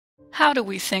How do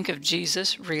we think of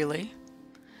Jesus, really?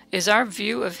 Is our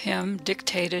view of him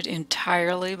dictated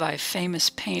entirely by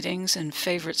famous paintings and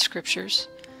favorite scriptures?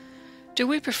 Do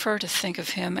we prefer to think of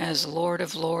him as Lord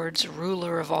of Lords,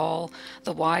 ruler of all,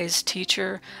 the wise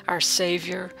teacher, our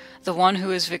Savior, the one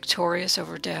who is victorious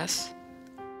over death?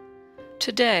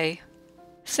 Today,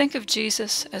 think of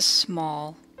Jesus as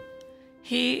small.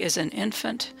 He is an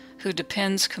infant who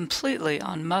depends completely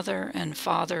on mother and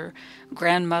father,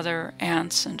 grandmother,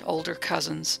 aunts, and older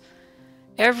cousins.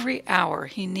 Every hour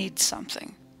he needs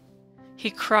something.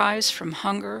 He cries from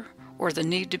hunger or the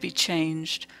need to be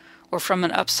changed, or from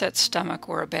an upset stomach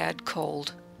or a bad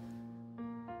cold.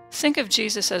 Think of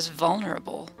Jesus as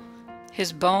vulnerable,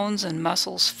 his bones and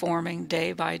muscles forming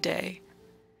day by day.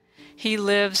 He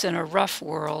lives in a rough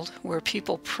world where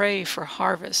people pray for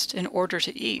harvest in order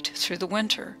to eat through the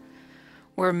winter,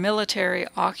 where military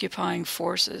occupying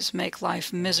forces make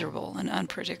life miserable and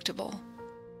unpredictable.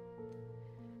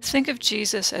 Think of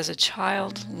Jesus as a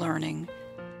child learning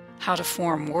how to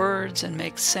form words and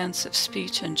make sense of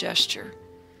speech and gesture.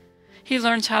 He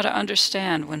learns how to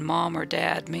understand when mom or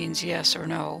dad means yes or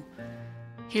no.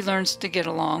 He learns to get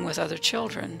along with other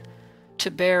children, to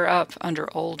bear up under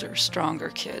older, stronger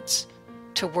kids,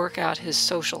 to work out his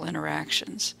social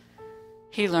interactions.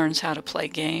 He learns how to play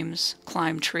games,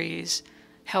 climb trees,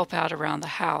 help out around the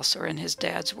house or in his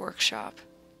dad's workshop.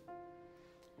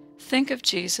 Think of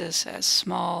Jesus as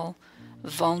small,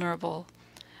 vulnerable,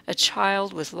 a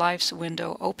child with life's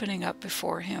window opening up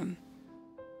before him.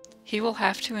 He will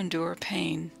have to endure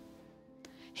pain.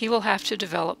 He will have to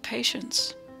develop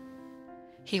patience.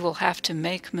 He will have to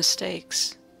make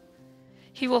mistakes.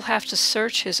 He will have to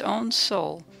search his own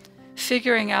soul,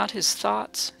 figuring out his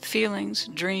thoughts, feelings,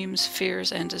 dreams,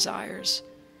 fears, and desires.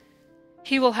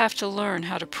 He will have to learn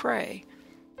how to pray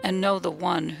and know the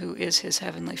one who is his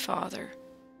heavenly Father.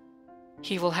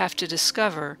 He will have to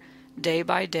discover day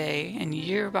by day and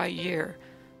year by year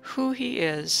who he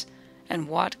is and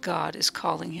what God is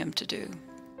calling him to do.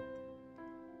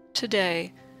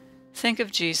 Today, think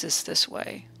of Jesus this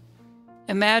way.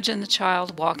 Imagine the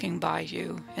child walking by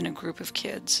you in a group of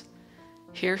kids.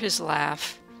 Hear his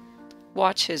laugh.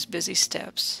 Watch his busy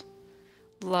steps.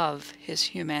 Love his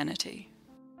humanity.